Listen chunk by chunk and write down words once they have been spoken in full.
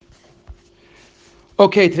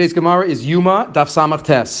Okay, today's Gemara is Yomא, Daf Samach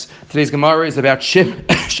Tes. Today's Gemara is about Shimon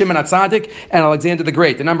HaTzadik and Alexander the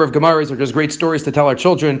Great. A number of Gemaras are just great stories to tell our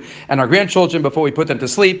children and our grandchildren before we put them to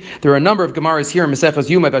sleep. There are a number of Gemaras here in Maseches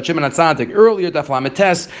Yomא about Shimon HaTzadik. Earlier, Daf Lamed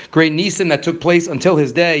Tes, great Nisan that took place until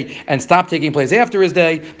his day and stopped taking place after his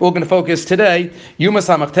day. But we're going to focus today, Yomא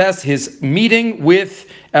Samach Tes, his meeting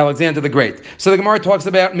with Alexander the Great. So the Gemara talks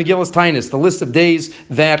about Megillas Tainus, the list of days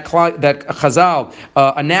that Chazal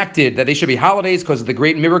enacted that they should be holidays because of the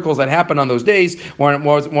great miracles that happened on those days. One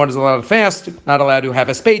was allowed to fast, not allowed to have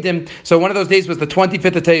a spadim. So one of those days was the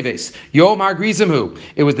 25th of Teves. Yom Har Grizimhu.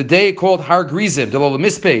 It was the day called Har Grizim, Delol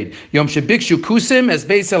Misped. Yom Shebikshu Kusim as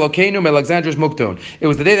Beis Elokeinu Alexander's Mukton. It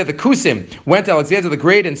was the day that the Kusim went to Alexander the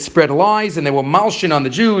Great and spread lies, and they were malshin on the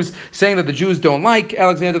Jews, saying that the Jews don't like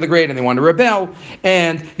Alexander the Great and they want to rebel,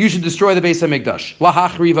 and you should destroy the Beis HaMikdash.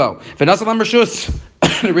 Lahach Rivo. V'nasal Rishus.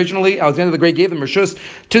 Originally, Alexander the Great gave them Rishus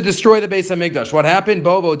to destroy the Beis HaMikdash. What happened?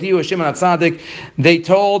 Bobo Diu Shimon HaTzadik. They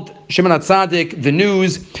told Shimon HaTzadik the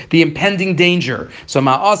news, the impending danger. So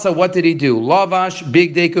Ma'asa, what did he do? Lavash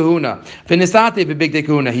Big Day Kahuna. Finisate Big Day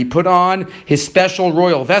Kahuna. He put on his special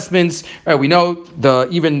royal vestments. We know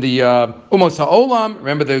even the Umos HaOlam.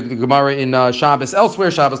 Remember the Gemara in Shabbos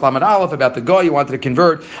elsewhere, Shabbos Lamed Aleph, about the guy who wanted to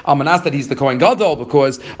convert Almanas, that he's the Kohen Gadol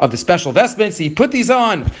because of the special vestments. He put these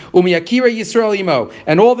on. Umiyakira Yisrael Imo.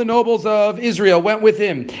 And all the nobles of Israel went with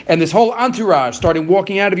him. And this whole entourage started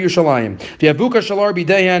walking out of Yerushalayim. The Avuka Shalar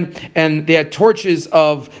Bidehan, and they had torches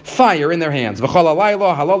of fire in their hands. And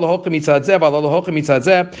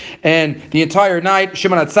the entire night,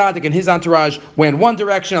 Shimon HaTzadik and his entourage went one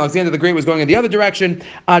direction. Alexander the Great was going in the other direction.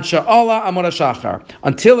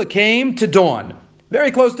 Until it came to dawn.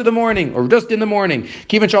 Very close to the morning, or just in the morning.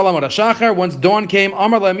 Once dawn came,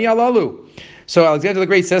 Amar Lemi Alalu. So Alexander the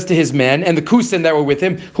Great says to his men and the Kusin that were with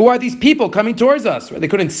him, who are these people coming towards us? They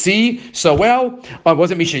couldn't see so well.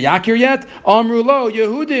 Wasn't Misha Yakir yet? Amrulo,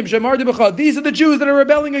 Yehudim, Shemar Debecha. These are the Jews that are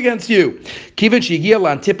rebelling against you. Kivin Shigia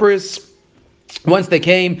Lantiparis. Once they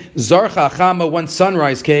came, Zarcha Chama, once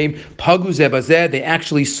sunrise came, Pagu Zebazeh, they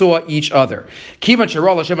actually saw each other. Kivan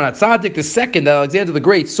Sharola Shimon HaTzadik, the second that Alexander the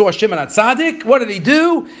Great saw Shimon HaTzadik, what did he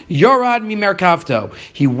do? Yorad mi Merkavto.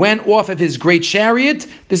 He went off of his great chariot.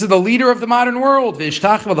 This is the leader of the modern world.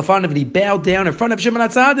 V'ishtachva l'fanav, and he bowed down in front of Shimon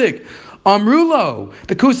HaTzadik. Amrulo,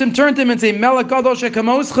 the Kusim turned to him and said, Melech Gadol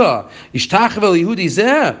shekamoscha, Ishtachva l'Yehudi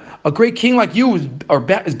zeh, a great king like you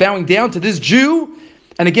is bowing down to this Jew?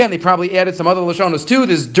 And again, they probably added some other Lashonos too,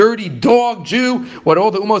 this dirty dog Jew, what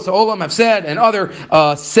all the Umos HaOlam have said, and other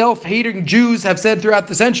self-hating Jews have said throughout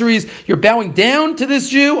the centuries. You're bowing down to this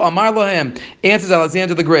Jew? Amar Lohem, answers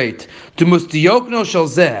Alexander the Great.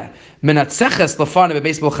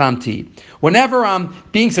 Whenever I'm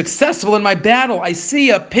being successful in my battle, I see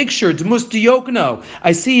a picture,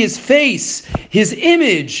 I see his face, his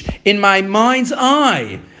image in my mind's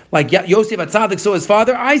eye. Like Yosef HaTzadik saw his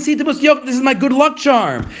father, I see the Mustyok, this is my good luck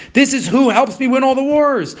charm. This is who helps me win all the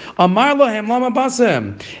wars. Amar Lohem Lama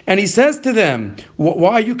Basem. And he says to them,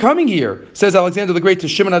 why are you coming here? Says Alexander the Great to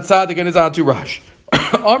Shimon HaTzadik and his entourage.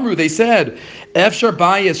 Amru, they said, Efshar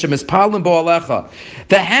Bayis Shemispalim Bo Alecha.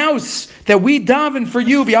 The house that we daven for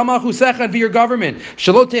you, v'yalmalchusecha, and for your government.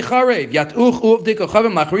 Shalot techarev, yatuch uvdik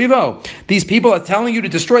ochavim lachrivo. These people are telling you to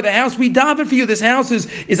destroy the house. We daven for you. This house is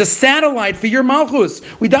a satellite for your malchus.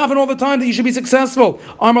 We daven all the time that you should be successful.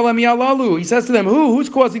 Amar lem yalalu. He says to them, who's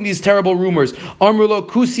causing these terrible rumors? Amru lo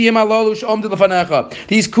kusim alalu sh'omdu lefanecha.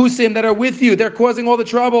 These kusim that are with you, they're causing all the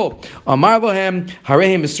trouble. Amar lohem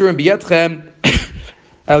harehem misurim biyetchem.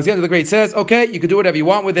 Alexander the Great says, okay, you can do whatever you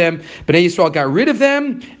want with them. Bnei Yisrael got rid of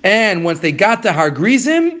them, and once they got to Har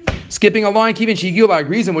Grizim, skipping a line, Kivin Shigil Har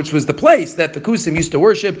Grizim, which was the place that the Kusim used to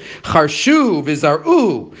worship, Charshu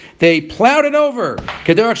Vizaru, they plowed it over. Like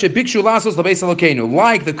the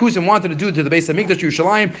Kusim wanted to do to the Beis HaMikdash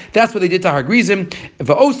Yerushalayim, that's what they did to Har Grizim. And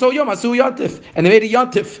they made a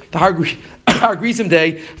Yantif, the Har Grizim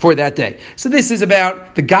day, for that day. So this is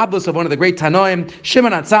about the godless of one of the great Tanoim,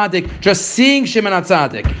 Shimon HaTzadik, just seeing Shimon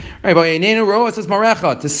HaTzadik.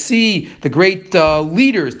 To see the great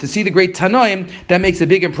leaders, to see the great Tanoim, that makes a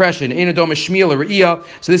big impression. So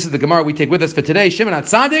this is the Gemara we take with us for today, Shimon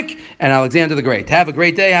HaTzadik and Alexander the Great. Have a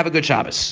great day, have a good Shabbos.